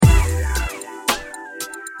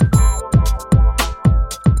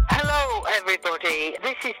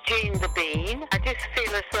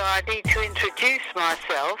so I need to introduce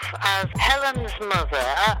myself as Helen's mother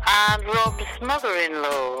and Rob's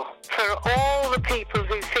mother-in-law. For all the people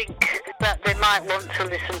who think that they might want to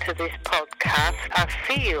listen to this podcast, I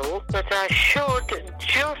feel that I should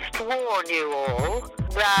just warn you all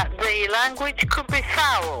that the language could be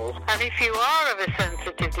foul. And if you are of a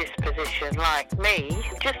sensitive disposition like me,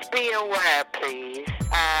 just be aware, please.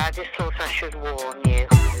 I just thought I should warn you.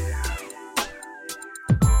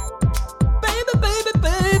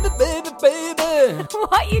 Baby.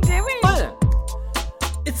 What are you doing?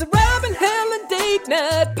 It's a Rob and Helen date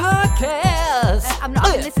night podcast. I'm not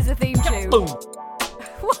having this as a theme tune. Boom.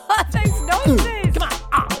 What are those noises? Come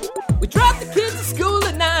on. We drop the kids to school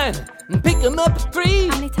at 9 and pick them up at 3.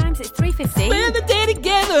 How many times? It's 3:15. Spend the day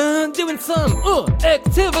together doing some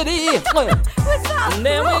activity. What's that? And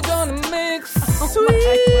then we're gonna make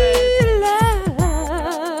sweet love.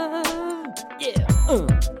 Yeah.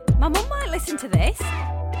 My mum might listen to this.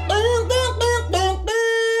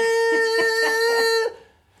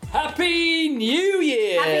 Happy New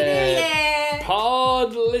Year! Happy New Year!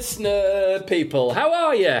 Pod listener people, how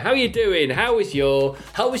are you? How are you doing? How was your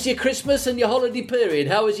Christmas and your holiday period?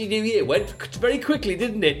 How was your New Year? Went very quickly,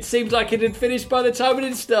 didn't it? Seemed like it had finished by the time it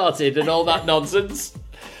had started and all that nonsense.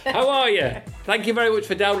 How are you? Thank you very much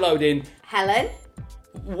for downloading. Helen?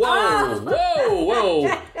 Whoa!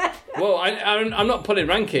 I'm not pulling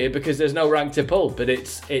rank here because there's no rank to pull, but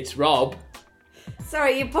it's Rob.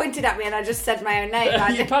 Sorry, you pointed at me and I just said my own name.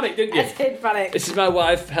 You panicked, didn't you? I did panic. This is my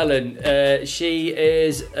wife, Helen. She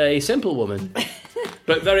is a simple woman,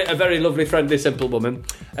 but a very lovely, friendly, simple woman.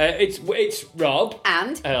 It's Rob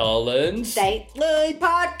And Helen's Date Night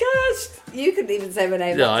Podcast. You couldn't even say my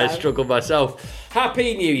name. No, that I time. struggled myself.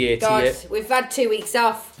 Happy New Year God, to you. we've had 2 weeks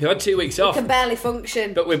off. You had 2 weeks We off, can barely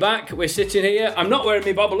function. but we're back. We're sitting here. I'm not wearing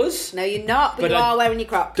my bobblers. No, you're not, but But you I- are wearing your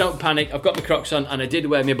Crocs. Don't panic. I've got my Crocs on, and I did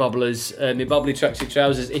wear my bobblers, my bobbly tracksuit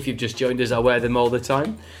trousers. If you've just joined us, I wear them all the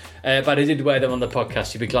time. But I did wear them on the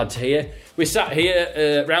podcast. You'll be glad to hear. We sat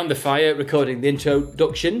here round the fire recording the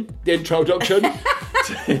introduction to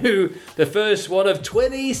the first one of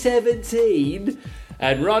 2017.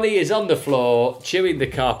 And Ronnie is on the floor chewing the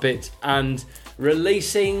carpet and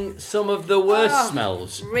releasing some of the worst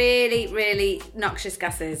smells. Really, really noxious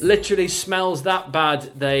gases. Literally smells that bad.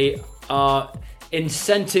 They are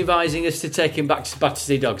incentivising us to take him back to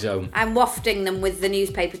Battersea Dogs Home. I'm wafting them with the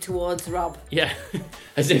newspaper towards Rob. Yeah,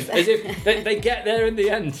 as if they get there in the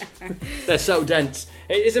end. They're so dense.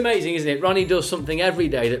 It is amazing, isn't it? Ronnie does something every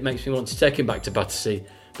day that makes me want to take him back to Battersea,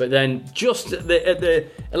 but then just at the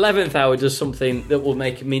 11th hour does something that will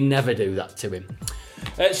make me never do that to him.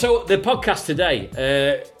 So the podcast today.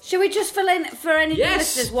 Should we just fill in for any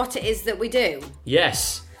Yes. listeners what it is that we do?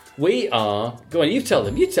 Yes, we are. Go on, you tell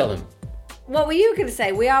them. What were you going to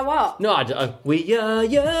say? We are what? No, I don't. We are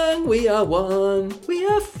young, we are one, we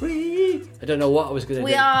are free. I don't know what I was going to do.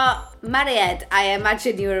 We are married, I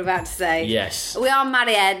imagine you were about to say. Yes. We are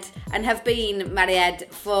married and have been married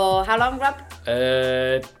for how long, Rob?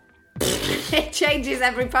 It changes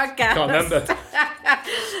every podcast. Can't remember.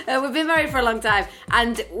 We've been married for a long time.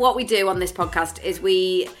 And what we do on this podcast is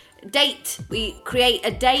we create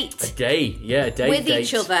a date. A date With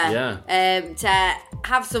each other. To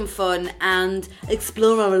have some fun and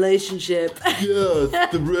explore our relationship. Yes,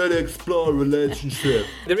 the Red Explore relationship.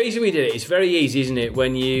 The reason we did it is very easy, isn't it?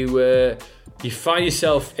 When you find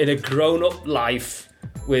yourself in a grown-up life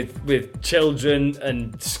with children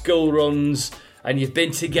and school runs, and you've been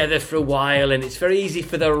together for a while, and it's very easy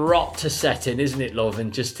for the rot to set in, isn't it, love?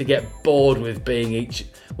 And just to get bored with being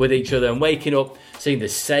with each other and waking up seeing the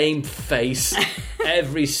same face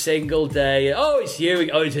every single day. Oh, it's you.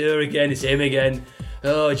 Oh, it's her again. It's him again.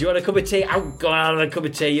 Oh, do you want a cup of tea? Oh, go on, a cup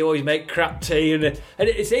of tea. You always make crap tea. And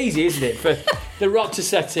it's easy, isn't it, for the rot to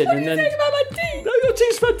set in. What are you saying about my tea? No, your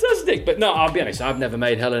tea's fantastic. But no, I'll be honest, I've never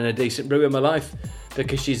made Helen a decent brew in my life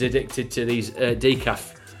because she's addicted to these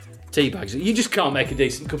decaf tea bags. You just can't make a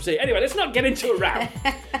decent cup of tea. Anyway, let's not get into a row.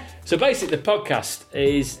 So basically, the podcast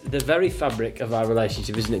is the very fabric of our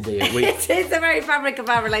relationship, isn't it, dear? It is the very fabric of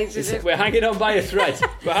our relationship. We're hanging on by a thread.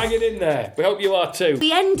 We're hanging in there. We hope you are too.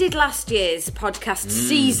 We ended last year's podcast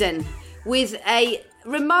season with a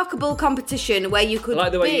remarkable competition where you could I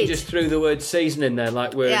like the way bid. you just threw the word season in there,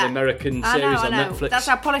 like we're an American series on Netflix. That's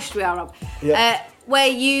how polished we are, Rob. Yeah. Where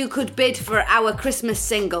you could bid for our Christmas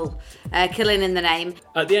single, Killing in the Name.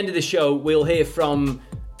 At the end of the show, we'll hear from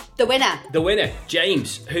The winner. the winner,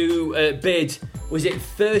 James, who bid, was it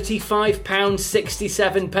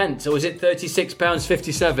 £35.67, or was it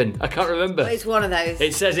 £36.57? I can't remember. It's one of those.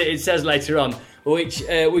 It says later on, which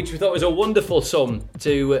we thought was a wonderful sum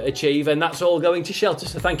to achieve, and that's all going to shelter.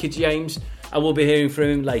 So thank you, James, and we'll be hearing from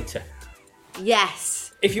him later.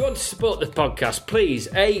 Yes. If you want to support the podcast, please,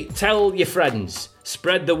 tell your friends.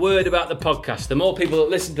 Spread the word about the podcast. The more people that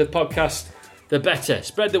listen to the podcast, the better.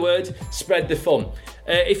 Spread the word, spread the fun.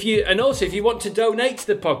 If you want to donate to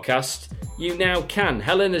the podcast, you now can.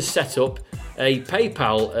 Helen has set up a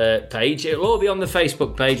PayPal page. It'll all be on the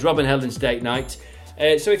Facebook page, Rob and Helen's Date Night.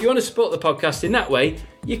 So if you want to support the podcast in that way,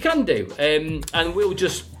 you can do. And we'll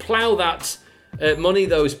just plough that money,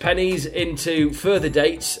 those pennies, into further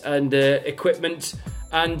dates and equipment.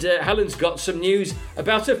 And Helen's got some news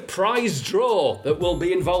about a prize draw that will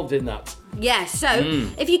be involved in that. Yes, so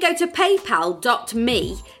if you go to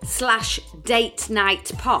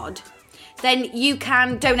paypal.me/datenightpod, then you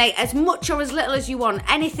can donate as much or as little as you want.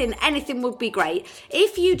 Anything would be great.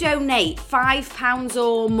 If you donate £5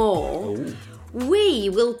 or more, we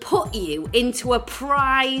will put you into a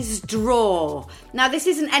prize draw. Now, this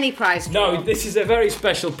isn't any prize draw. No, this is a very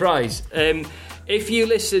special prize. If you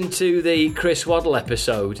listen to the Chris Waddle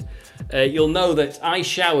episode, you'll know that I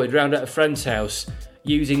showered round at a friend's house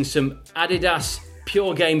using some Adidas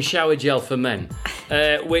Pure Game shower gel for men,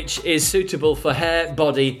 which is suitable for hair,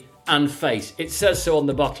 body and face. It says so on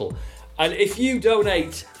the bottle. And if you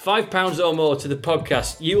donate £5 or more to the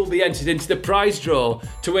podcast, you will be entered into the prize draw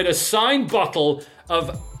to win a signed bottle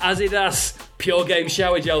of Adidas Pure Game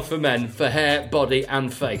shower gel for men for hair, body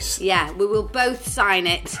and face. Yeah, we will both sign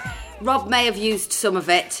it. Rob may have used some of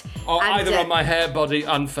it. Or either on my hair, body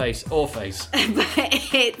and face, or face. But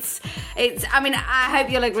it's. I mean, I hope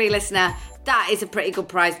you'll agree, listener. That is a pretty good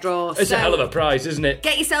prize draw. It's a hell of a prize, isn't it?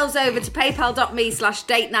 Get yourselves over to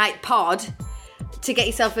paypal.me/datenightpod to get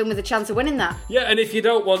yourself in with a chance of winning that. Yeah, and if you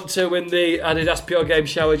don't want to win the Adidas Pure Game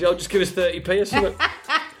shower gel, just give us 30p or something.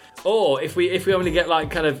 Or if we only get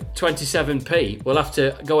like kind of 27p, we'll have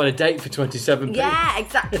to go on a date for 27p. Yeah,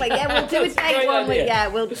 exactly. Yeah, we'll do a date one week. Yeah,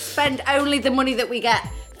 we'll spend only the money that we get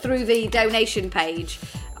through the donation page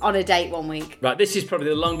on a date one week. Right, this is probably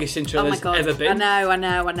the longest intro there's ever been. I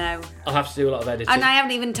know. I'll have to do a lot of editing. And I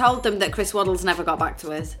haven't even told them that Chris Waddle's never got back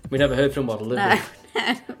to us. We never heard from Waddle, did we?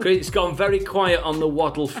 It's gone very quiet on the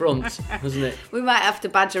Waddle front, hasn't it? We might have to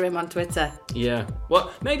badger him on Twitter. Yeah.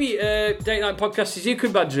 Well, maybe Date Night Podcasters, you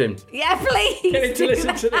could badger him. Yeah, please. Get him to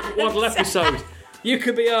listen to the Waddle episode. You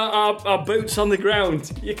could be our boots on the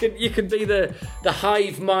ground. You could be the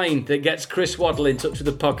hive mind that gets Chris Waddle in touch with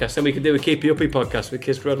the podcast, and we could do a Keepy Uppy podcast with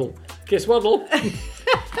Chris Waddle. Kiss Waddle.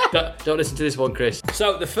 Don't listen to this one, Chris.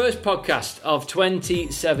 So, the first podcast of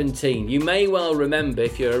 2017. You may well remember,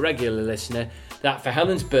 if you're a regular listener, that for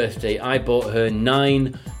Helen's birthday, I bought her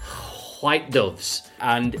 9 white doves,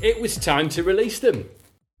 and it was time to release them.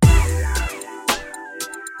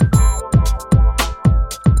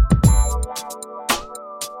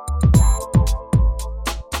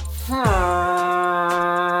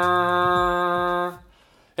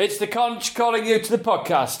 It's the conch calling you to the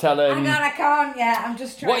podcast, Helen. Hang on, I can't yet. I'm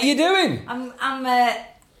just trying. What are you doing? I'm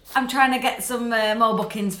trying to get some more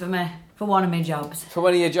bookings for one of my jobs. For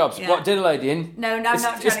one of your jobs? Yeah. What, dinner lady in? No, I'm not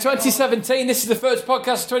trying It's to 2017. This is the first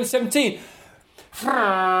podcast of 2017.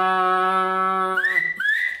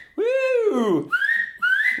 Woo!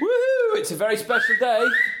 Woohoo! It's a very special day.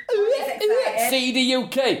 See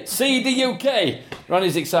the UK.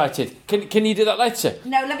 Ronnie's excited. Can you do that later?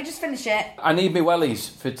 No, let me just finish it. I need my wellies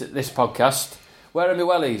for this podcast. Where are my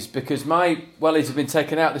wellies? Because my wellies have been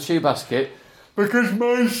taken out of the shoe basket. Because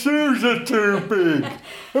my shoes are too big.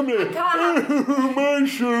 I'm like, oh, my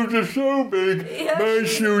shoes are so big. My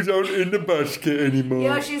shoes aren't in the basket anymore.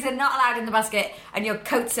 Your shoes are not allowed in the basket, and your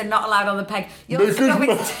coats are not allowed on the peg. Your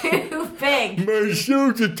stomach's too big. My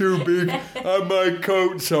shoes are too big, and my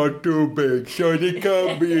coats are too big, so they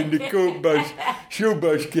can't be in the shoe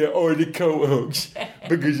basket or the coat hooks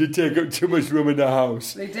because they take up too much room in the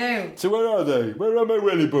house. They do. So where are they? Where are my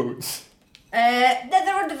welly boots?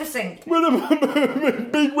 They're under the sink. My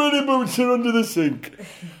big welly boots are under the sink.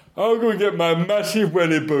 I'll go and get my massive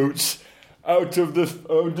welly boots under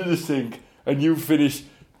the sink, and you finish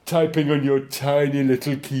typing on your tiny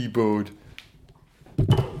little keyboard.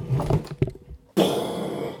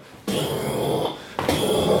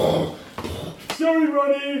 Sorry,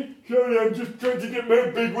 Ronnie. Sorry, I'm just trying to get my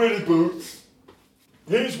big welly boots.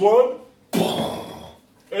 Here's one.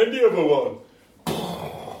 And the other one.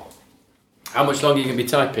 How much longer are you going to be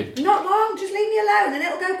typing? Not long, just leave me alone and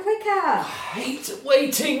it'll go quicker. I hate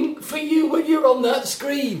waiting for you when you're on that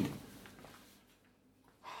screen.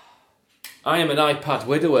 I am an iPad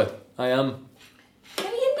widower. I am. No,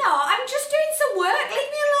 you're not. I'm just doing some work.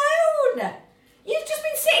 Leave me alone. You've just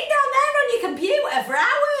been sitting down there on your computer for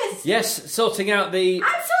hours. Yes, sorting out the...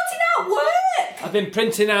 I'm sorting out work. I've been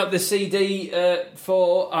printing out the CD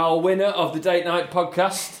for our winner of the Date Night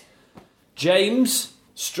podcast, James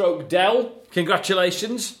Dell.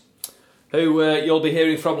 Congratulations, who you'll be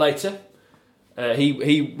hearing from later.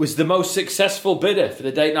 He was the most successful bidder for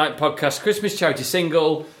the Date Night podcast Christmas charity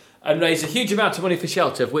single and raised a huge amount of money for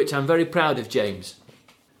shelter, of which I'm very proud of, James.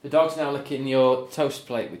 The dog's now licking your toast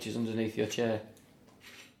plate, which is underneath your chair.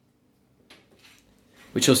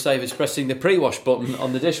 Which will save us pressing the pre-wash button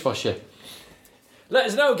on the dishwasher. Let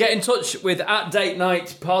us know. Get in touch with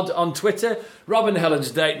 @DateNightPod on Twitter, Rob and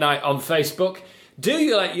Helen's Date Night on Facebook. Do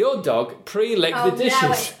you let your dog pre-lick the dishes?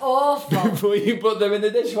 No, it's awful. Before you put them in the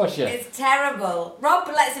dishwasher? It's terrible. Rob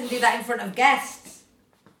lets him do that in front of guests.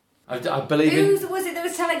 I believe Who was it that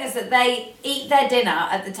was telling us that they eat their dinner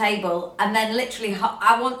at the table and then literally,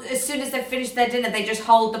 as soon as they've finished their dinner, they just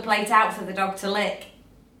hold the plate out for the dog to lick?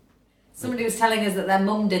 Somebody was telling us that their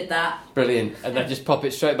mum did that. Brilliant. And then just pop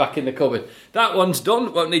it straight back in the cupboard. That one's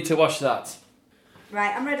done. Won't need to wash that.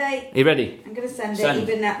 Right, I'm ready. Are you ready? I'm going to send it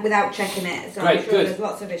even without checking it. So Great, I'm sure good. there's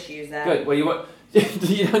lots of issues there. Good. Well, you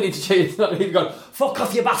don't need to check. It's not even gone, fuck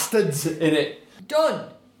off you bastards in it. Done.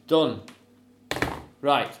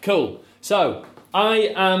 Right, cool. So,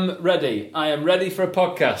 I am ready. I am ready for a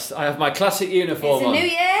podcast. I have my classic uniform on. It's a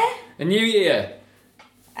new year. A new year.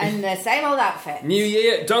 And the same old outfit. New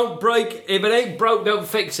year, don't break. If it ain't broke, don't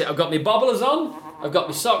fix it. I've got my bobblers on. I've got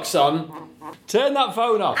my socks on. Turn that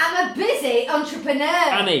phone off. I'm a busy entrepreneur.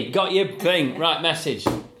 Annie, got your thing. Right, message.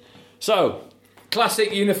 So,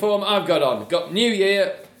 classic uniform I've got on. Got New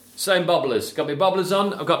Year, same bobblers. Got my bobblers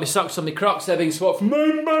on. I've got my socks on, my Crocs. They're being swapped for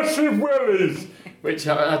my massive wellies, which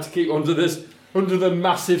I had to keep under the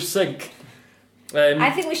massive sink. I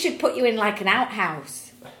think we should put you in like an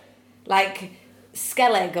outhouse. Like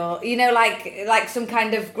Skellig, or like some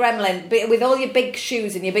kind of gremlin, but with all your big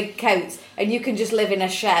shoes and your big coats, and you can just live in a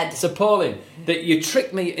shed. It's appalling that you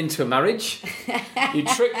tricked me into a marriage. You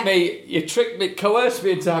tricked me, coerced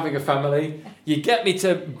me into having a family. You get me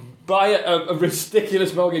to buy a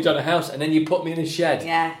ridiculous mortgage on a house, and then you put me in a shed.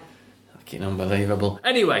 Yeah. Fucking unbelievable.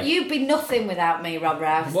 Anyway. You'd be nothing without me, Rob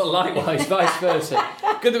Rouse. Well, likewise, vice versa.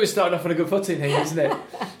 Good that we're starting off on a good footing here, isn't it?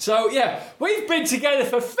 So, yeah, we've been together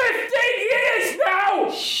for 15 years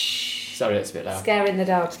now! Shh. Sorry, that's a bit loud. Scaring the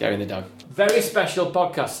dog. Very special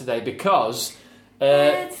podcast today because...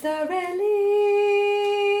 it's the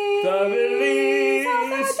release. The release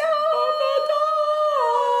of the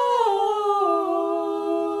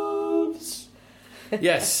dogs.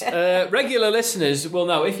 Yes, regular listeners will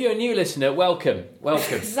know. If you're a new listener, welcome.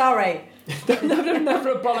 Sorry.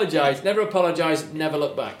 Never apologise, never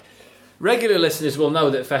look back. Regular listeners will know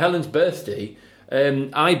that for Helen's birthday,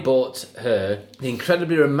 I bought her the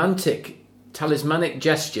incredibly romantic, talismanic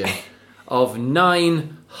gesture of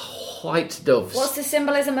 9 white doves. What's the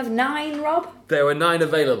symbolism of 9, Rob? There were 9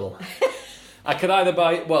 available. I could either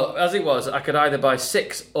buy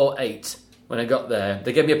 6 or 8. When I got there,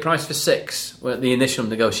 they gave me a price for 6 at the initial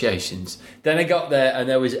negotiations. Then I got there and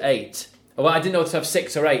there was 8. Well, I didn't know to have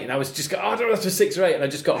 6 or 8, and I was just going, I don't know if it's 6 or 8, and I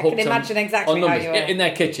just got hooked. I can imagine exactly how you were in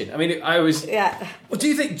their kitchen. I mean, I was. Yeah. Well, do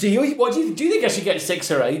you think I should get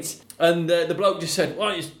 6 or 8? And the bloke just said,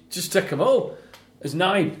 "Well, just take them all." It's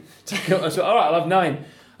 9. I said, "All right, I'll have 9."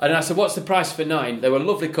 And I said, "What's the price for 9?" They were a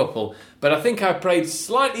lovely couple, but I think I paid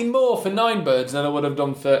slightly more for 9 birds than I would have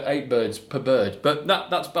done for 8 birds per bird. But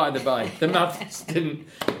that's by the by. The maths didn't.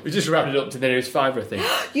 We just rounded up to the nearest 5, I think.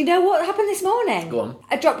 You know what happened this morning? Go on.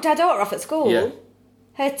 I dropped our daughter off at school. Yeah.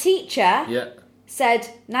 Her teacher said,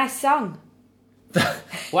 "Nice song."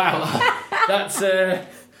 Wow,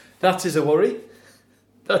 that is a worry.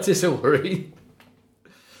 That is a worry.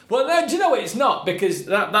 Well, no, do you know what? It's not, because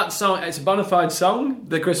that song, it's a bona fide song,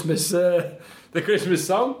 the Christmas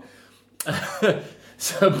song. But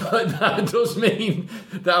that does mean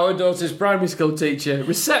that our daughter's primary school teacher,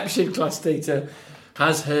 reception class teacher,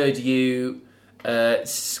 has heard you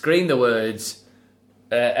scream the words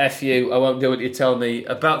 "F you, I won't do what you tell me"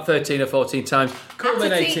 about 13 or 14 times,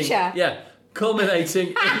 culminating. Culminating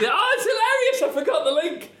in the... Oh, it's hilarious! I forgot the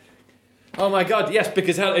link. Oh my God, yes,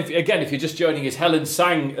 because if you're just joining us, Helen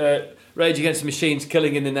sang Rage Against the Machine's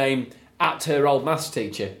Killing in the Name at her old maths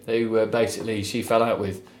teacher, who basically she fell out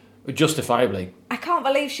with, justifiably. I can't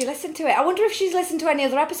believe she listened to it. I wonder if she's listened to any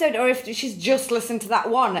other episode, or if she's just listened to that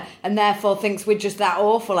one and therefore thinks we're just that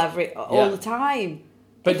awful all the time.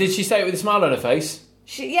 But did she say it with a smile on her face?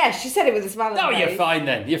 She said it with a smile on her face. No,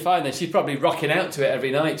 you're fine then. She's probably rocking out to it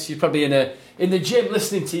every night. She's probably in the gym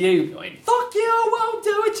listening to you, going, "Fuck you, I won't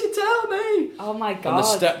do what you tell me." Oh my God. On the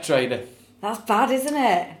step trainer. That's bad, isn't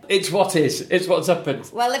it? It's what's happened.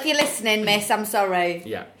 Well, if you're listening, miss, I'm sorry.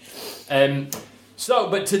 Yeah. So,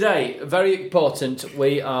 but today, very important,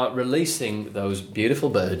 we are releasing those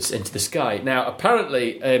beautiful birds into the sky. Now,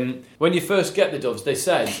 apparently, when you first get the doves, they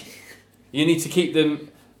said you need to keep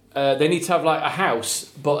them. They need to have like a house,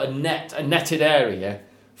 but a netted area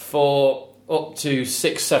for up to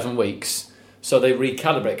 6-7 weeks. So they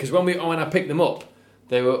recalibrate. Because when I picked them up,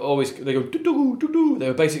 they go doo-doo. They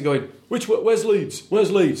were basically going, where's Leeds?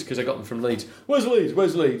 Where's Leeds? Because I got them from Leeds. Where's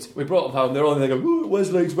Leeds? We brought them home. They go,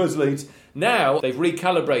 where's Leeds? Now they've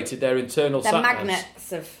recalibrated their internal They're sat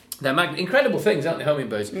magnets of. They're incredible things, aren't they,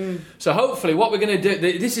 hummingbirds? So hopefully what we're going to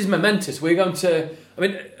do, this is momentous, we're going to,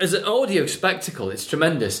 as an audio spectacle, it's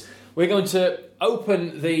tremendous. We're going to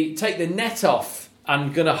take the net off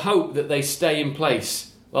and going to hope that they stay in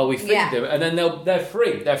place while we feed them. And then they're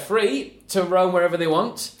free. They're free to roam wherever they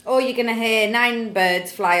want. Or you're going to hear 9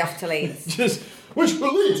 birds fly off to Leeds. Just, Leeds.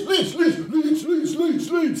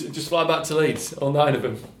 Just fly back to Leeds, all 9 of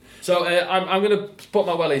them. So I'm going to put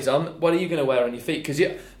my wellies on. What are you going to wear on your feet?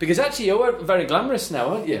 Because actually you're very glamorous now,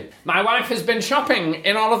 aren't you? My wife has been shopping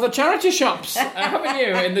in all of the charity shops, haven't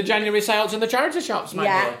you? In the January sales in the charity shops, my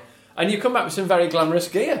dear. And you come back with some very glamorous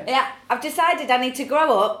gear. Yeah, I've decided I need to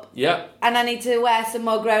grow up. Yeah. And I need to wear some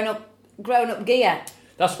more grown up gear.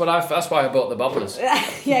 That's why I bought the bobblers.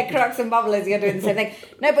 Yeah, Crocs and bobblers, you're doing the same thing.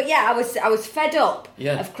 No, but yeah, I was fed up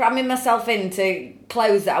of cramming myself into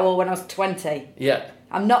clothes that I wore when I was 20. Yeah.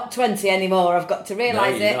 I'm not 20 anymore. I've got to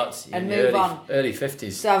realise and move on. Early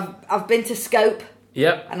 50s. So I've been to Scope.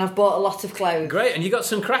 Yep. And I've bought a lot of clothes. Great, and you got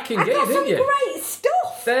some cracking gear, didn't you? Great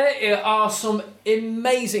stuff. There are some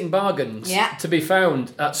amazing bargains to be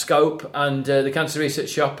found at Scope and the Cancer Research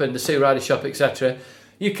Shop and the Sue Ryder Shop, etc.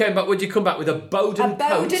 Would you come back with a Bowden coat? A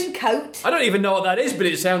Bowden coat. I don't even know what that is, but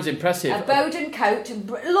it sounds impressive. A Bowden coat.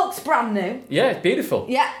 Looks brand new. Yeah, it's beautiful.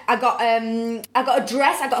 Yeah, I got a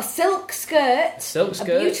dress. I got a silk skirt. A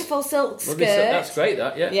beautiful silk skirt. That's great.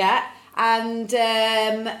 Yeah. And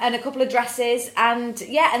a couple of dresses, and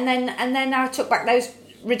then I took back those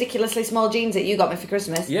ridiculously small jeans that you got me for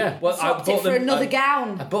Christmas. Yeah, well, I bought them for another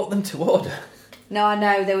gown. I bought them to order. No, I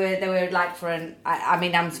know they were like for an.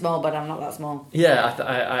 I'm small, but I'm not that small. Yeah,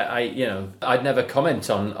 I'd never comment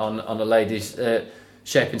on a lady's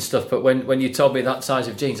shape and stuff, but when you told me that size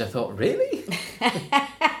of jeans, I thought, really,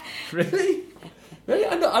 really. Really?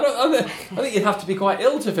 I think you'd have to be quite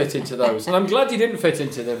ill to fit into those, and I'm glad you didn't fit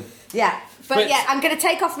into them. Yeah, but I'm going to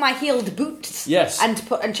take off my heeled boots. Yes,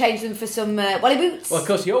 and change them for some welly boots. Well, of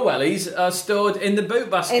course, your wellies are stored in the boot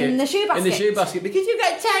basket, in the shoe basket, because you've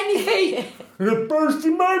got tiny feet. The burst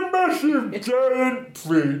in my massive giant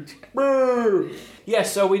feet.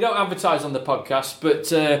 Yes, so we don't advertise on the podcast,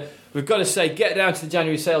 but we've got to say, get down to the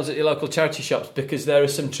January sales at your local charity shops because there are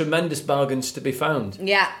some tremendous bargains to be found.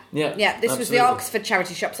 Yeah. This absolutely. was the Oxford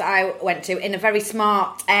charity shops that I went to in a very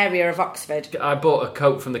smart area of Oxford. I bought a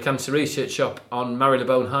coat from the Cancer Research Shop on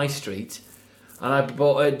Marylebone High Street, and I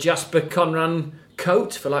bought a Jasper Conran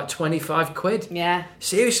coat for like 25 quid. Yeah.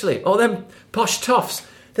 Seriously, all them posh toffs.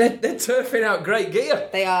 They're turfing out great gear.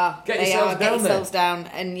 They are. Get yourselves down,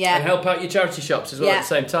 and help out your charity shops as well at the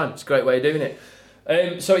same time. It's a great way of doing it.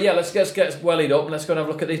 Let's get wellied up and let's go and have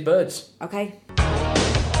a look at these birds. Okay.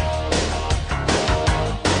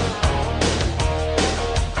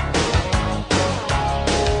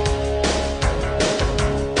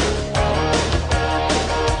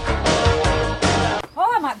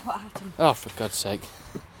 Oh, I might put a hat on. Oh, for God's sake!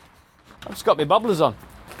 I've just got my bobblers on.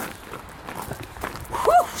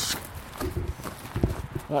 Whoosh!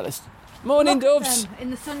 Right, let's. Morning, doves.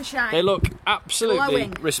 In the sunshine. They look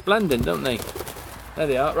absolutely resplendent, don't they? There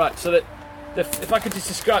they are. Right, so if I could just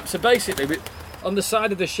describe, so basically, on the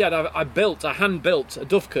side of the shed, I hand-built a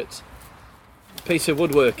dovecote piece of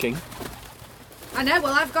woodworking. I know.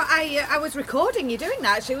 Well, I was recording you doing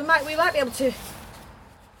that. Actually, we might be able to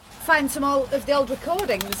find some of the old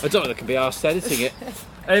recordings. I don't know if they can be arsed editing it.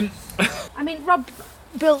 I mean, Rob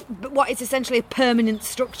built what is essentially a permanent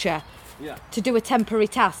structure to do a temporary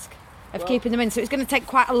task of keeping them in. So it's going to take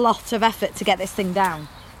quite a lot of effort to get this thing down.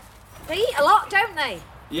 They eat a lot, don't they?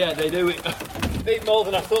 Yeah, they do. They eat more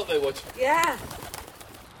than I thought they would. Yeah.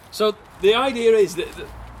 So the idea is that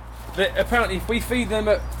apparently if we feed them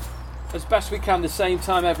as best we can the same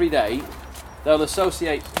time every day, they'll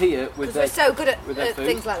associate here with their. We're so good at food.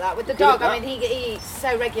 Things like that. With the dog, I mean, he eats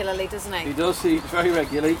so regularly, doesn't he? He does. He eats very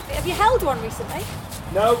regularly. Have you held one recently?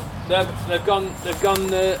 No, they've gone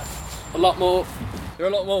a lot more. They're a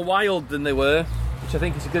lot more wild than they were, which I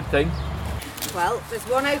think is a good thing. Well, there's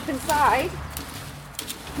one open side.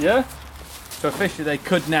 Yeah? So officially they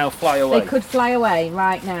could now fly away. They could fly away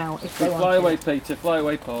right now if they want to. Fly away, Peter. Fly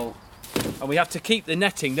away, Paul. And we have to keep the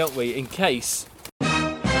netting, don't we, in case...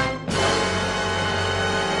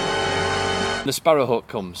 The sparrowhawk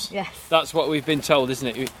comes. Yes. That's what we've been told, isn't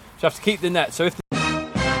it? You have to keep the net. So if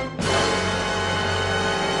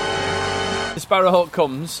the sparrowhawk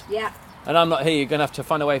comes, Yeah. and I'm not here, you're going to have to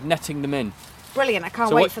find a way of netting them in. Brilliant. I can't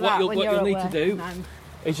So wait what for that. you'll need to do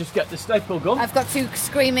is just get the staple gun. I've got 2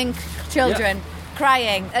 screaming children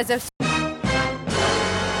crying as a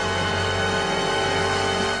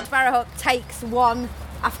sparrowhawk takes one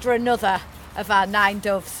after another of our 9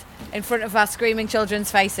 doves in front of our screaming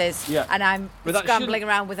children's faces. Yeah. And I'm scrambling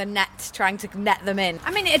around with a net trying to net them in.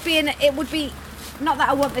 I mean, it would be not that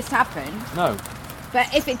I want this to happen. No.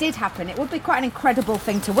 But if it did happen, it would be quite an incredible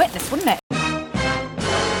thing to witness, wouldn't it?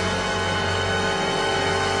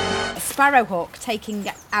 A sparrowhawk taking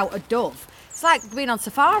out a dove. It's like being on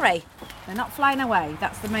safari. They're not flying away.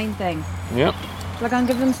 That's the main thing. Yep. Shall I go and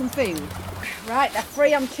give them some food? Right, they're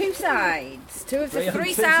free on 2 sides. 2 of the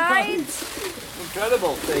 3 sides.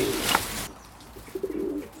 Incredible thing.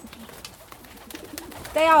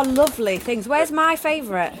 They are lovely things. Where's my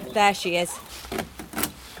favourite? There she is.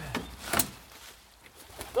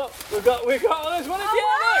 Look, we've got there's one at the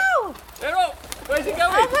Oh, wow! They're up. Where's it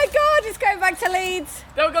going? Oh my God, it's going back to Leeds.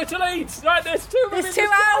 Don't go to Leeds. Right, there's 2 of them. There's 2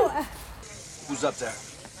 out. Who's up there?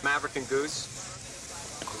 Maverick and Goose.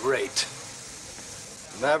 Great.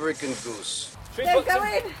 Maverick and Goose. They're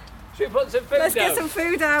going. Should we put some food Let's down? get some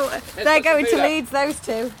food out. put They're some going food to out. Leeds, those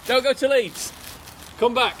 2. Don't go to Leeds.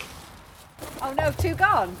 Come back. Oh no, 2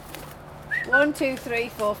 gone. 1, 2, 3,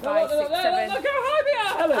 4, 5, 6, 7. Look how high they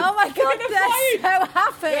are, Helen. Oh my Look God, at them they're flying. so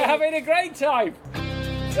happy. They're having a great time.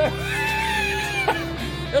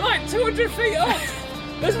 They're like 200 feet up.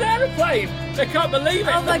 There's an aeroplane. They can't believe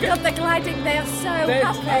it. Oh my Look God, they're gliding. They are so Aren't they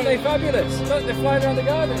happy. fabulous? Look, they're flying around the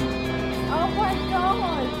garden. Oh my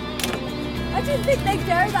God. I didn't think they'd go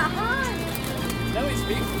that high. No, it's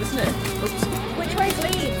beautiful, isn't it? Oops. Which way's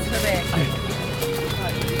Leeds for me?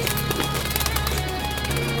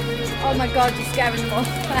 Oh my God, you're scaring them all.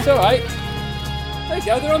 It's all right. There you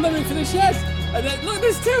go. They're on the roof of the shed. And then, look,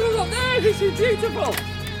 there's 2 of them up there. This is beautiful.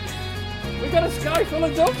 We've got a sky full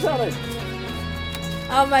of doves on it.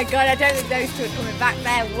 Oh my God, I don't think those 2 are coming back.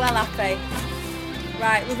 They're well happy.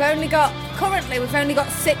 Right, currently we've only got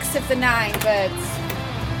 6 of the 9 birds.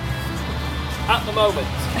 At the moment.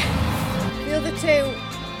 The other 2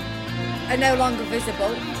 are no longer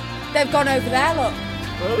visible. They've gone over there, look.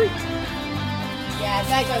 Really? Yeah,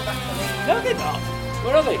 they're going back to Leeds. No, they're not.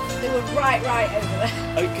 Where are they? They were right over there.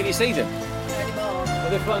 Oh, can you see them? Not anymore. Are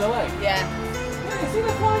they flying away? Yeah. Yeah, see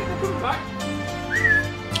they're flying. They're coming back.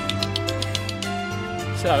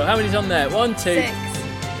 So, how many's on there? 1, 2, 6.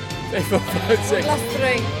 3, 4, 5, 6. We've lost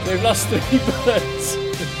 3. They've lost 3 birds.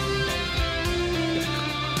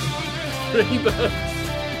 3 birds.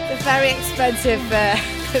 It's a very expensive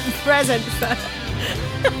present for...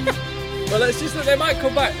 Well, let's just look. They might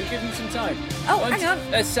come back. We'll give them some time. Oh, hang on.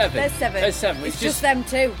 There's 7. There's 7. There's 7. It's just them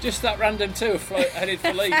 2. Just that random 2 headed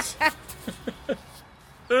for Leeds.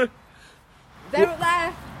 They're up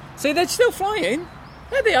there. See, they're still flying.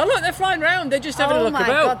 There they are. Look, they're flying round. They're just having a look about.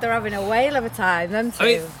 Oh my God, they're having a whale of a time, them 2. I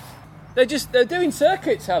mean, they're doing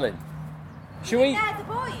circuits, Helen. Shall we? Yeah, the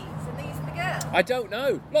boys and these are the girls. I don't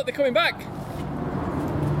know. Look, they're coming back.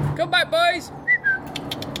 Come back, boys.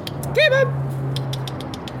 Keep them.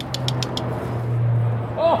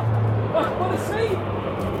 Oh, what a scene.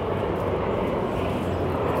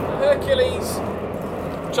 The Hercules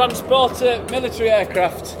transporter military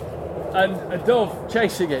aircraft and a dove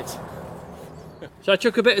chasing it. Shall I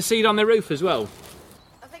chuck a bit of seed on the roof as well?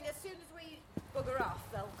 I think as soon as we bugger off,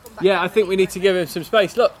 they'll come back. Yeah, I think we need to give him some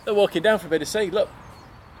space. Look, they're walking down for a bit of seed. Look.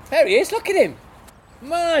 There he is. Look at him.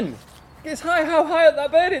 Man. It's how high up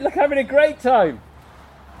that bird is. Look, having a great time.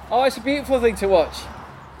 Oh, it's a beautiful thing to watch.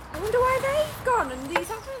 I wonder why they've gone and these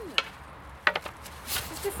haven't.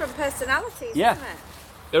 It's different personalities, Yeah. isn't it?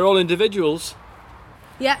 They're all individuals.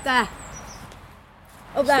 Yep, there. Up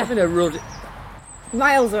It's there. having a rud.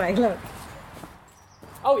 Miles away, look.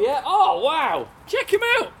 Oh, yeah. Oh, wow. Check him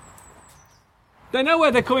out. They know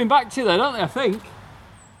where they're coming back to, though, don't they, I think?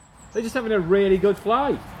 They're just having a really good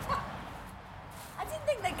fly. I didn't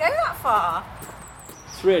think they'd go that far.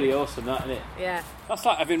 It's really awesome, that, isn't it? Yeah. That's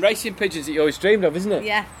like having racing pigeons that you always dreamed of, isn't it?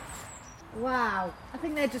 Yeah. Wow. I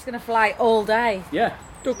think they're just going to fly all day. Yeah.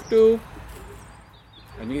 Duck-doo.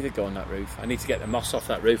 I knew they'd go on that roof. I need to get the moss off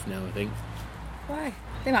that roof now, I think. Why?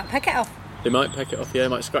 They might peck it off. They might peck it off, yeah, they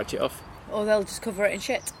might scratch it off. Or they'll just cover it in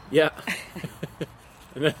shit. Yeah.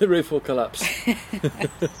 And then the roof will collapse.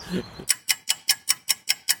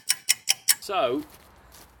 So,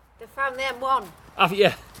 They found the M1.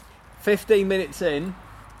 yeah, 15 minutes in,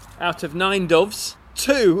 out of 9 doves,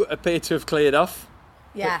 2 appear to have cleared off.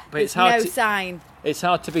 Yeah. But it's there's hard no to- sign. It's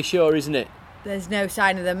hard to be sure, isn't it? There's no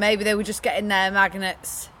sign of them. Maybe they were just getting their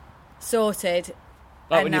magnets sorted,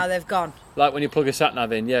 Like and now they've gone. Like when you plug a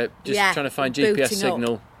sat-nav in, trying to find GPS booting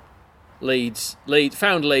signal, up.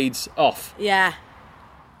 found leads, off. Yeah.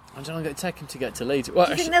 I don't know, I'm going to take them to get to Leeds. Well,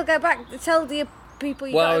 Do you think they'll go back, tell the people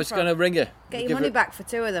you got I them was from? going to ring her. Get your money back for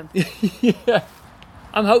 2 of them. Yeah.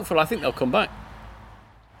 I'm hopeful, I think they'll come back.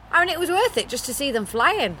 I mean, it was worth it just to see them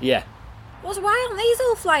flying. Yeah. Why aren't these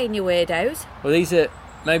all flying, you weirdos? Well,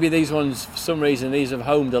 maybe these ones, for some reason, these have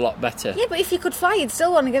homed a lot better. Yeah, but if you could fly, you'd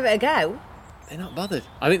still want to give it a go. They're not bothered.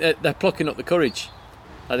 I think they're plucking up the courage.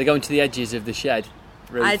 Like they're going to the edges of the shed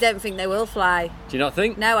roof. I don't think they will fly. Do you not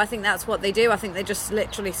think? No, I think that's what they do. I think they just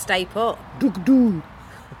literally stay put. Doo-doo.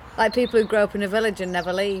 Like people who grow up in a village and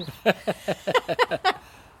never leave.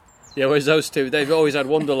 Yeah, whereas those two, they've always had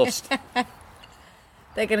wanderlust.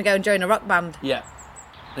 They're going to go and join a rock band. Yeah.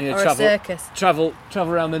 They're Or gonna a circus. Travel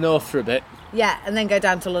around the north for a bit. Yeah, and then go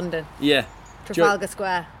down to London. Yeah. Trafalgar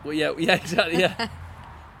Square. Well, yeah, exactly, yeah.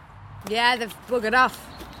 Yeah, they've buggered off.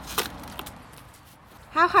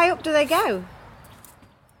 How high up do they go?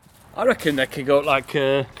 I reckon they could go up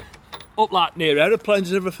like near aeroplanes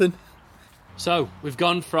and everything. So, we've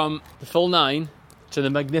gone from the full 9 to the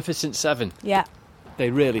magnificent 7. Yeah. They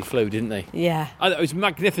really flew, didn't they? Yeah. I thought it was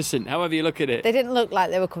magnificent, however you look at it. They didn't look like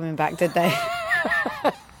they were coming back, did they?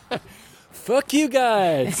 Fuck you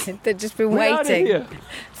guys! They'd just been We're outta waiting here.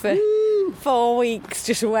 for 4 weeks,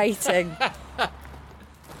 just waiting.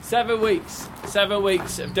 7 weeks. 7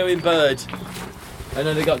 weeks of doing birds. And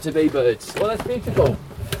then they got to be birds. Well, that's beautiful.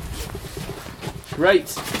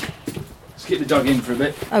 Great. Let's get the dog in for a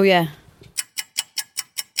bit. Oh, yeah.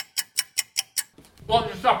 What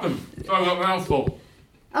just happened? So I got my mouth full.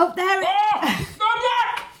 Oh, there it is. Oh! I'm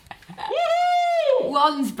back! Woo!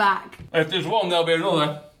 One's back. If there's one, there'll be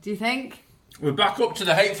another. Do you think? We're back up to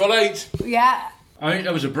the hateful 8. Yeah. I think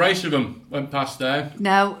there was a brace of them went past there.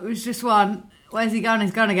 No, it was just one. Where's he gone?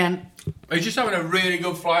 He's gone again. He's just having a really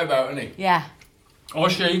good fly about, isn't he? Yeah. Or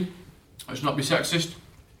she. Let's not be sexist.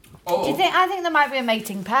 Oh. Do you think? I think there might be a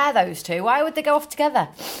mating pair, those two. Why would they go off together?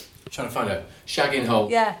 Trying to find a shagging hole.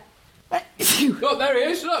 Yeah. Look, there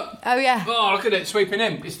he is, look. Oh, yeah. Oh, look at it, sweeping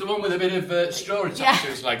in. It's the one with a bit of straw attached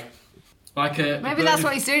to its leg. Like a Maybe that's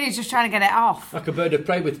what he's doing. He's just trying to get it off. Like a bird of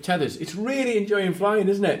prey with tethers. It's really enjoying flying,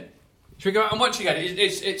 isn't it? Should we go out and watch again?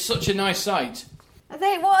 It's such a nice sight. What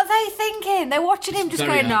are they thinking? They're watching him just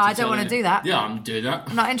going, no, I don't want to do that. Yeah, I'm doing that.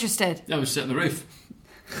 I'm not interested. Yeah, we'll sit on the roof.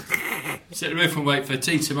 Sit on the roof and wait for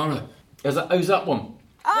tea tomorrow. Who's that one?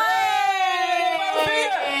 Oh!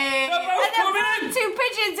 They're both coming in! 2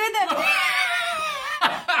 pigeons with them.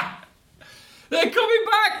 They're coming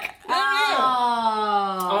back! They're here!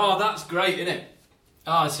 Oh. Oh, that's great, isn't it?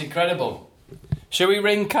 Oh, it's incredible. Shall we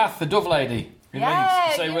ring Kath, the dove lady?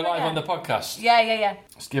 Yeah, Say give we're her live a- on the podcast. Yeah.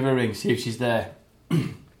 Let's give her a ring, see if she's there.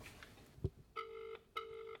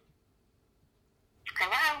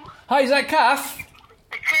 Hello? Hi, is that Kath? It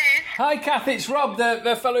is? Hi, Kath, it's Rob,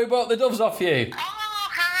 the fellow who bought the doves off you. Oh,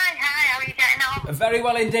 hi, how are you getting on? Very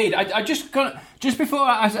well indeed. I just before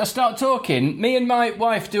I start talking, me and my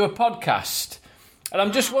wife do a podcast, and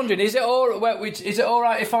I'm just wondering, is it all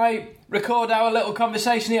right if I record our little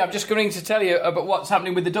conversation here? I'm just going to tell you about what's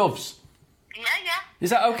happening with the doves. Yeah. Is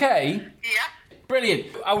that okay? Yeah. Brilliant.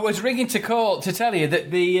 I was ringing to tell you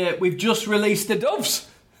that we've just released the doves.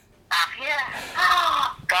 Yeah.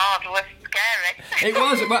 Oh, God, it was scary. It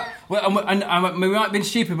was, well, we might have been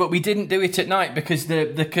stupid, but we didn't do it at night because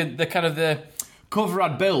the kind of the cover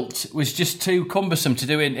I'd built was just too cumbersome to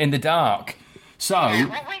do in the dark. So, Well,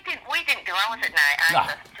 we didn't do ours at night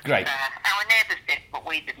either. to be great. fair. Our neighbours did, but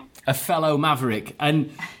we didn't. a fellow maverick,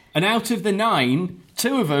 and out of the 9,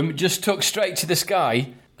 2 of them just took straight to the sky,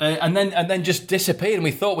 and then just disappeared, and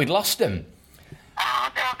we thought we'd lost them. Oh,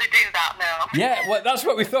 don't they do that now? Yeah, well, that's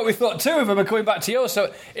what we thought. We thought 2 of them are coming back to yours.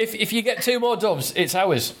 So if you get 2 more doves, it's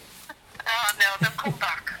ours. Oh, no, they'll come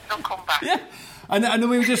back. They'll come back. Yeah. And then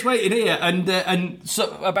we were just waiting here, and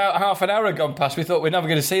so about half an hour had gone past. We thought we're never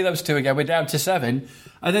going to see those 2 again. We're down to 7,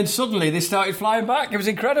 and then suddenly they started flying back. It was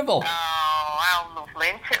incredible. Oh, how lovely,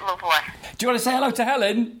 isn't it lovely? Do you want to say hello to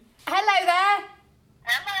Helen? Hello there.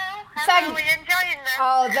 Hello, Thank- are you enjoying them?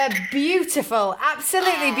 Oh, they're beautiful.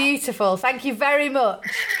 Absolutely beautiful. Thank you very much.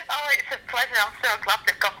 Oh, it's a pleasure. I'm so glad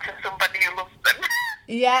they've got to somebody who loves them.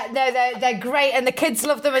 Yeah, no, they're great, and the kids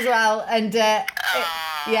love them as well. And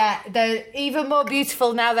yeah, they're even more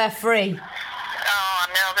beautiful now they're free. Oh,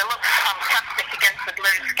 no, they look fantastic against the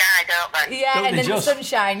blue sky, don't they? Yeah, Don't and they in the just?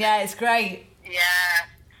 sunshine. Yeah, it's great. Yeah.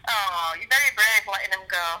 Oh, you're very brave letting them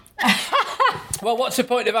go. Well, what's the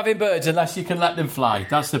point of having birds unless you can let them fly?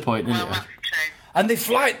 That's the point, isn't Well, it? that's true. And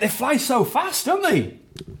they fly so fast, don't they?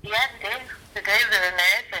 Yeah, they do. They do. They're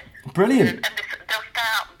amazing. Brilliant. And they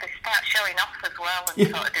start showing off as well and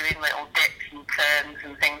sort of doing little dips and turns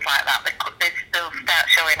and things like that. They'll start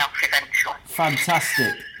showing off eventually.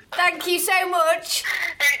 Fantastic. Thank you so much.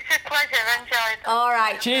 It's a pleasure. Enjoy it. All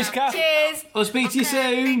right. Cheers, Kath. Cheers. We'll speak to you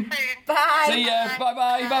soon. Speak soon. Bye. See ya.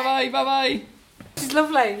 Bye-bye. Bye-bye. Bye-bye. She's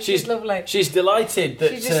lovely. She's lovely. She's delighted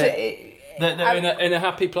that, She's just, that they're in a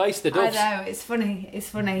happy place, the doves. I know, it's funny. It's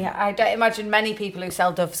funny. I don't imagine many people who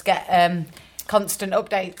sell doves get constant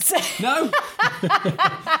updates. No.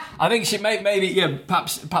 I think she maybe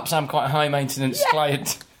perhaps I'm quite a high maintenance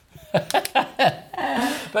client.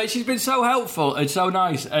 But she's been so helpful and so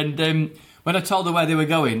nice, and when I told her where they were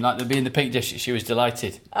going, like they'd be in the Peak District, she was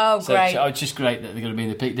delighted. Oh, great. It's just great that they're going to be in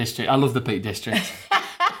the Peak District. I love the Peak District.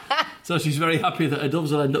 So she's very happy that her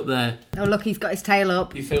doves will end up there. Oh, look, he's got his tail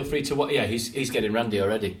up. You feel free to he's getting randy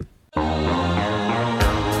already.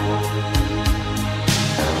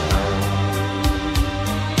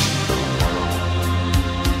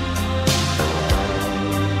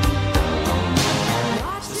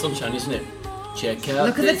 Sunshine, isn't it? Check out.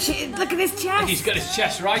 Look at look at his chest. He's got his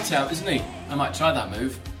chest right out, isn't he? I might try that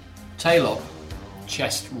move. Tail up,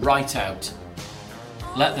 chest right out.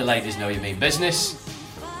 Let the ladies know you mean business.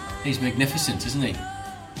 He's magnificent, isn't he?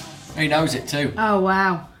 He knows it too. Oh,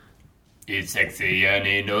 wow. He's sexy and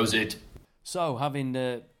he knows it. So,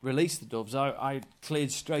 having released the doves, I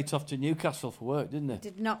cleared straight off to Newcastle for work, didn't I?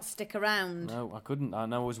 Did not stick around. No, I couldn't.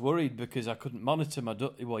 And I was worried because I couldn't monitor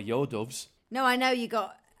your doves. No, I know you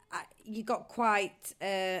got quite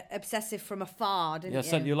obsessive from afar, didn't you? Yeah, I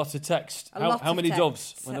sent you a lot of text. How many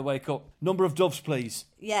doves when I wake up? Number of doves, please.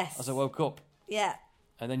 Yes. As I woke up. Yeah.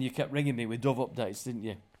 And then you kept ringing me with dove updates, didn't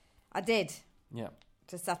you? I did. Yeah.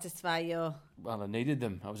 To satisfy your... Well, I needed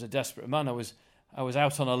them. I was a desperate man. I was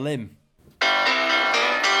out on a limb.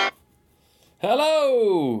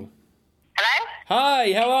 Hello. Hello?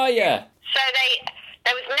 Hi, how are you? So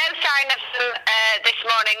there was no sign of them this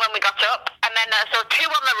morning when we got up, and then I saw two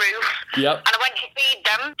on the roof. Yep. And I went to feed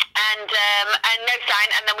them, and no sign.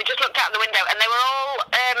 And then we just looked out the window, and they were all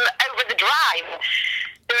over the drive.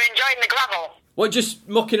 They were enjoying the gravel. What, just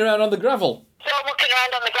mucking around on the gravel? So I'm walking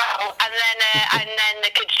around on the gravel, and then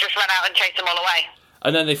the kids just ran out and chased them all away.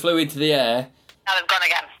 And then they flew into the air. Now they've gone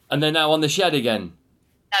again. And they're now on the shed again.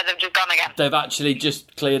 No, they've just gone again. They've actually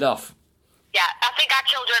just cleared off. Yeah, I think our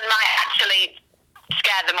children might actually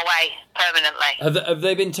scare them away permanently. Have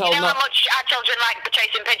they been told You know not... how much our children like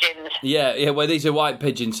chasing pigeons? Yeah, well, these are white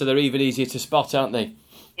pigeons, so they're even easier to spot, aren't they?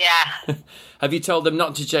 Yeah. Have you told them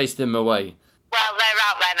not to chase them away? Well, they're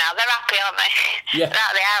out there now. They're happy, aren't they? Yeah. They're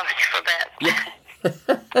out of the house for a bit.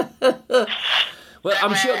 Yeah. Well,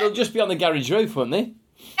 I'm sure they'll just be on the garage roof, won't they?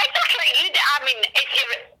 Exactly. I mean, if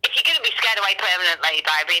you're going to be scared away permanently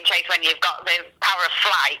by being chased when you've got the power of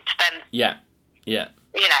flight, then... Yeah.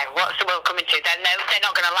 You know, what's the world coming to? They're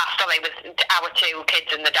not going to last, are they, with our two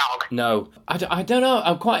kids and the dog? No. I don't know.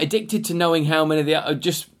 I'm quite addicted to knowing how many they are.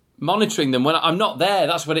 Just monitoring them. When I'm not there,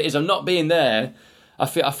 that's what it is. I'm not being there. I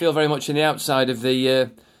feel very much on the outside of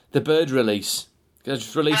the bird release. I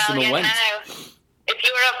just released them and went. No. If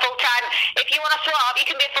you want to swap, you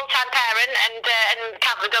can be a full-time parent and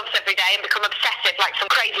count the doves every day and become obsessive like some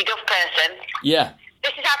crazy dove person. Yeah.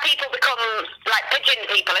 This is how people become like pigeon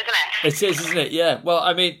people, isn't it? It is, isn't it? Yeah. Well,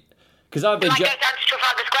 I mean, because I've been... Like go down to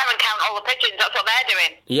Trafalgar Square and count all the pigeons. That's what they're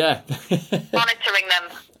doing. Yeah. Monitoring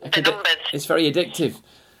them, the numbers. It's very addictive.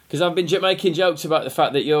 Because I've been making jokes about the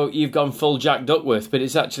fact that you've gone full Jack Duckworth, but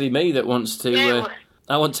it's actually me that wants to...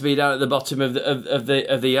 I want to be down at the bottom of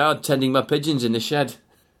the yard tending my pigeons in the shed.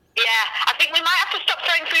 Yeah, I think we might have to stop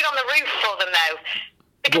throwing food on the roof for them though,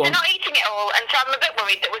 because they're not eating it all, and so I'm a bit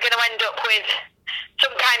worried that we're going to end up with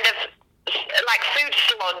some kind of like food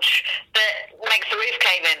sludge that makes the roof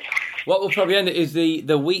cave in. What will probably end it is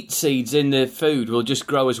the wheat seeds in the food will just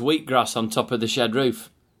grow as wheatgrass on top of the shed roof.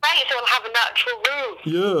 Right, so we'll have a natural roof.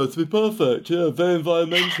 Yeah, it'll be perfect. Yeah, very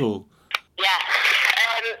environmental. Yeah.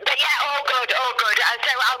 But yeah, all good. So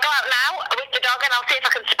I'll go out now with the dog and I'll see if I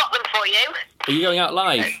can spot them for you. Are you going out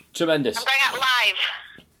live? Tremendous. I'm going out live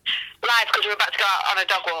because we're about to go out on a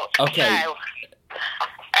dog walk. Okay. So,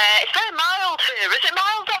 it's very mild here. Is it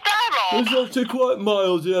mild up there, or? It's actually quite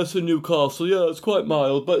mild, yes, in Newcastle. Yeah, it's quite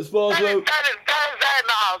mild, but it's mild. Very mild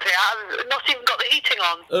here. I've not even got the heating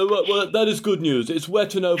on. Well, that is good news. It's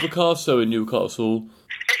wet and overcast, though, in Newcastle.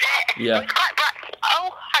 Is it? Yeah. It's quite bright. Oh,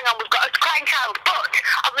 hang on. We've got a crying child. But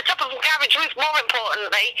on the top of the garage roof, more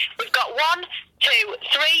importantly, we've got 1, 2,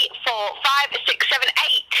 3, 4, 5, 6, 7, 8.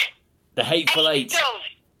 The hateful 8. Doves.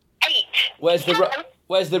 8.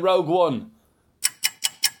 Where's the rogue one?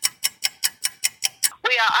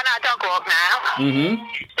 We are on our dog walk now. Mm-hmm.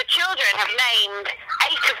 The children have named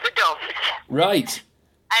 8 of the doves. Right.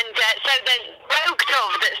 And so the rogue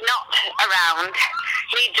dove that's not around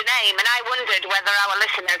needs a name, and I wondered whether our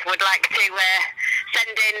listeners would like to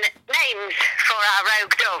send in names for our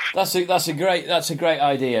rogue dove. That's a great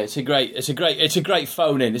idea. It's a great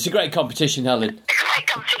phone in. It's a great competition, Helen. A great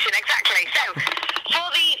competition, exactly. So, for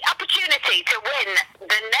the opportunity to win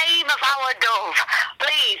the name of our dove,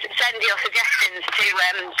 please send your suggestions to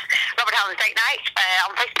Robin Helen's Date Night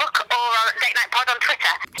on Facebook or Date Night Pod on Twitter.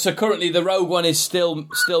 So currently the rogue one is still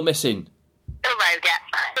missing. Still rogue, yeah.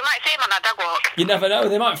 We might see him on our dog walk. You never know.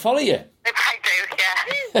 They might follow you. They might do, yeah.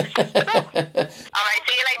 All right,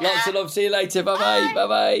 see you later. Lots of love. See you later. Bye-bye.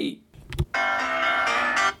 Bye-bye.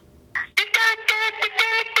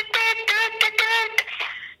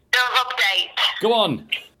 Dove update. Go on.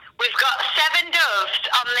 We've got 7 doves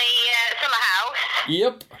on the summer house.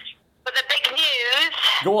 Yep. But the big news...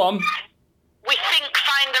 Go on. We think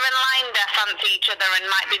Finder and Linder fancy each other and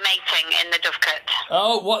might be mating in the dovecote.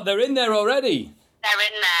 Oh, what? They're in there already? They're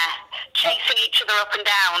in there, chasing each other up and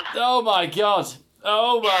down. Oh, my God.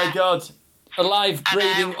 Oh, my God. A live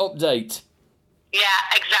breeding update. Yeah,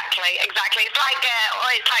 exactly. It's like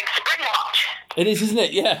Spring Watch. It is, isn't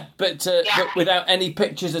it? Yeah. But without any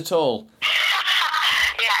pictures at all.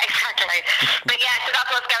 Yeah, exactly. But yeah, so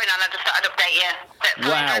that's what's going on. I just thought I'd update you. That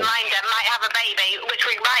Finder and Linder might have a baby, which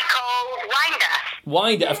we might call Winder.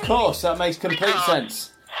 Winder, of course. That makes complete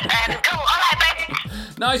sense. Cool. All right, baby.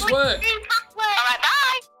 Nice work. All right,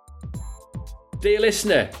 bye. Dear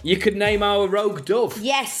listener, you could name our rogue dove.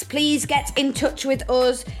 Yes, please get in touch with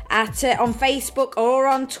us on Facebook or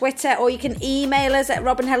on Twitter, or you can email us at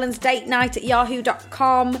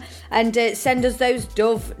robinhelensdatenight@yahoo.com and send us those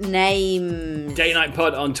dove names. Date Night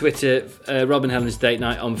Pod on Twitter, Robin Helen's Date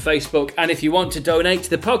Night on Facebook. And if you want to donate to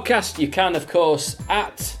the podcast, you can, of course,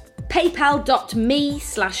 at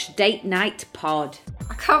paypal.me/datenightpod.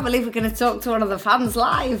 I can't believe we're going to talk to one of the fans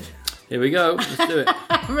live. Here we go. Let's do it.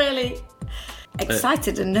 I'm really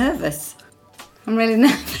excited and nervous. I'm really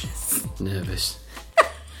nervous. Nervous.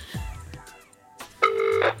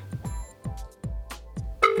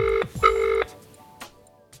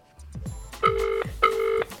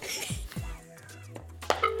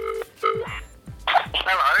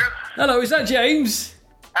 Hello, is that James?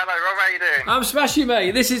 Hello, Rob, how you doing? I'm smashing,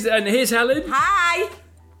 mate. And here's Helen. Hi.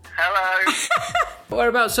 Hello.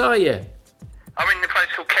 Whereabouts are you? I'm in a place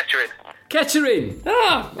called Kettering. Kettering.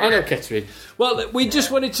 I know Kettering. Well, we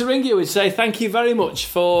just wanted to ring you and say thank you very much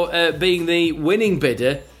for being the winning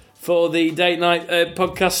bidder for the Date Night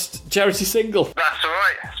podcast charity single. That's all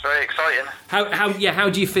right. It's very exciting. How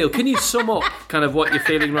do you feel? Can you sum up kind of what you're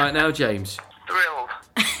feeling right now, James? Thrilled.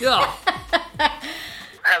 Oh.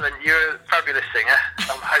 Helen, you're a fabulous singer.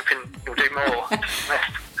 I'm hoping you'll do more.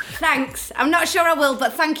 Thanks. I'm not sure I will,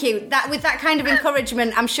 but thank you. With that kind of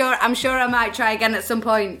encouragement, I'm sure I might try again at some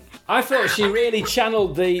point. I thought she really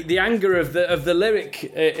channeled the anger of the lyric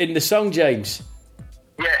in the song, James.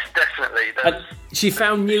 Yes, definitely. And she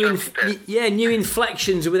found new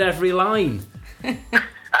inflections with every line.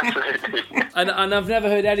 Absolutely. And I've never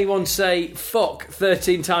heard anyone say fuck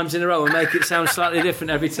 13 times in a row and make it sound slightly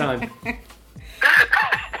different every time.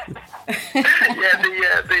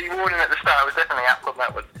 The warning at the start was definitely apt on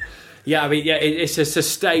that one. Yeah, I mean, it's a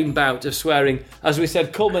sustained bout of swearing, as we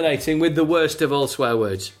said, culminating with the worst of all swear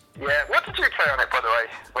words. Yeah, what did you play on it, by the way?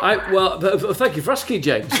 Thank you for asking,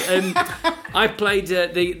 James. I played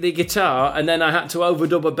the guitar, and then I had to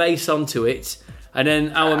overdub a bass onto it, and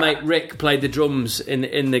then our mate Rick played the drums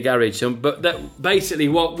in the garage. But basically,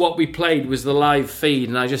 what we played was the live feed,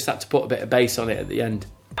 and I just had to put a bit of bass on it at the end.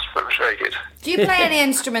 That was very good. Do you play any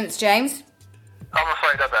instruments, James? I'm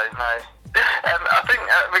afraid I don't know. I think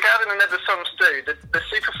regarding the Never Songs too, the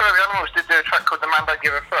Super Furry Animals did do a track called The Man Don't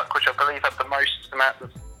Give a Fuck, which I believe had the most amount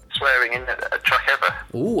of swearing in a track ever.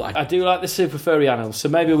 Ooh, I do like the Super Furry Animals, so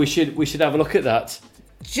maybe we should have a look at that.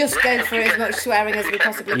 Just go for as much swearing as we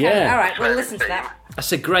possibly can. Yeah. All right, we'll listen to that.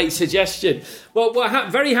 That's a great suggestion. Well,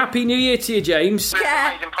 very happy New Year to you, James. It's an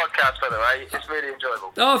amazing podcast, by the way. It's really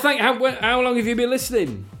enjoyable. Oh, how long have you been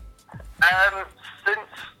listening?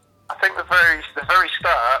 Since I think the very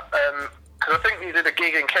start. Because I think you did a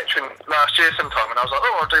gig in Kettering last year sometime, and I was like,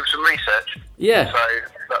 I'll do some research. Yeah. So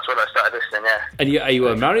that's when I started listening, yeah. And are you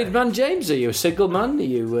a married man, James? Are you a single man? Are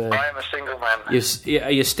you? I am a single man. Are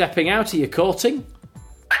you stepping out? Are you courting?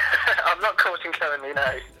 I'm not courting currently,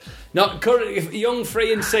 no. Not currently, young,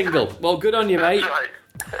 free and single. Well, good on you, mate. That's right.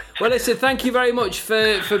 Well, listen, thank you very much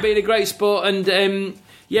for being a great sport, and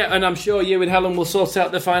Yeah, and I'm sure you and Helen will sort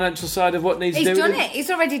out the financial side of what needs doing. He's done it. He's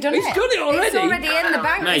already done it. He's done it already? It's already in the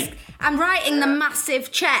bank. Mate. I'm writing the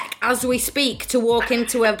massive cheque as we speak to walk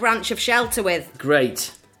into a branch of shelter with.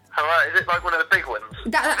 Great. All right, is it like one of the big ones?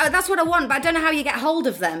 That's what I want, but I don't know how you get hold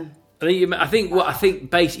of them. I think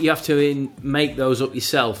basically you have to make those up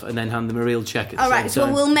yourself and then hand them a real cheque at the All right, same so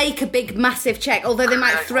time. we'll make a big, massive cheque, although they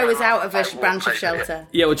might throw us out of a branch of shelter.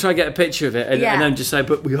 Yeah, we'll try and get a picture of it and then just say,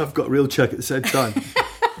 but we have got a real cheque at the same time.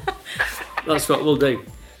 That's what we'll do.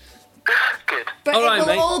 Good. But All right, it will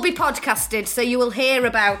mate. all be podcasted, so you will hear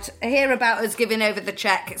about us giving over the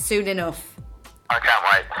cheque soon enough. I can't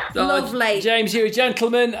wait. Lovely. James, you're a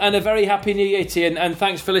gentleman and a very happy New Year to you, and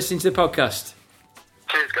thanks for listening to the podcast.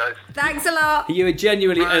 Cheers, guys. Thanks a lot. You are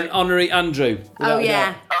genuinely an honorary Andrew. Oh, without a yeah.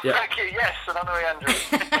 doubt. Oh, Yeah. thank you. Yes, an honorary Andrew.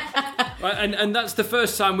 Right, and that's the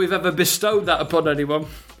first time we've ever bestowed that upon anyone.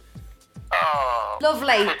 Oh.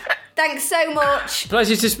 Lovely. Thanks so much.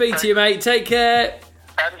 Pleasure to speak to you, mate. Take care.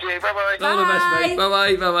 Andrew, bye-bye. All the best, Bye. mate.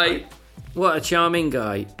 Bye-bye, bye-bye. What a charming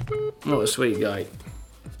guy. What a sweet guy.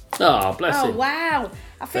 Oh, bless Oh, him. wow.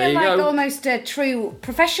 I There feel you like go. almost a true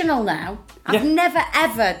professional now. I've Yeah. never,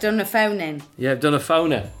 ever done a phone-in. Yeah, I've done a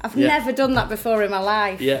phoner. I've Yeah. never done that before in my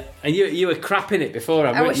life. Yeah, and you were crapping it before,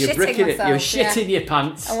 I weren't was you? You were shitting bricking it. You were myself, yeah. shitting your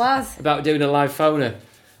pants. I was. About doing a live phoner.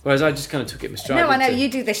 Whereas I just kind of took it in my stride. No, I know, didn't you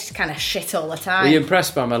do this kind of shit all the Were time. you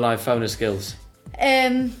impressed by my live phoner skills?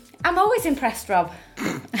 I'm always impressed, Rob.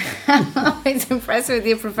 I'm always impressed with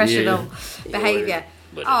your professional behaviour.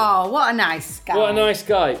 Oh, what a nice guy. What a nice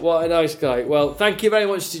guy. What a nice guy. Well, thank you very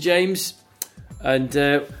much to James. And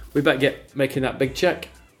we better get making that big check.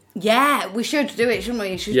 Yeah, we should do it, shouldn't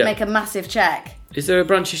we? We should Yeah. make a massive check. Is there a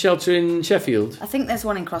branch of shelter in Sheffield? I think there's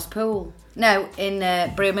one in Crosspool. No, in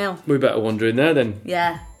Brea Mill. We better wander in there then.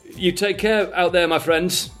 Yeah. You take care out there, my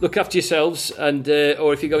friends. Look after yourselves, and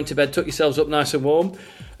or if you're going to bed, tuck yourselves up nice and warm.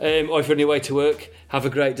 Or if you're on your way to work, have a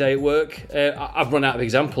great day at work. I've run out of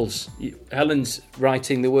examples. Helen's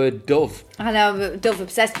writing the word dove. I know, I'm dove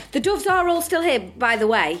obsessed. The doves are all still here, by the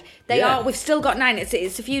way. They Yeah. are. We've still got 9.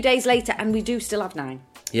 It's a few days later, and we do still have 9.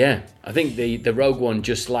 Yeah, I think the rogue one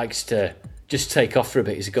just likes to just take off for a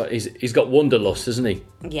bit. He's got wanderlust, hasn't he?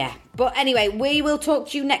 Yeah. But anyway, we will talk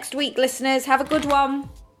to you next week, listeners. Have a good one.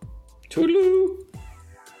 Toodaloo.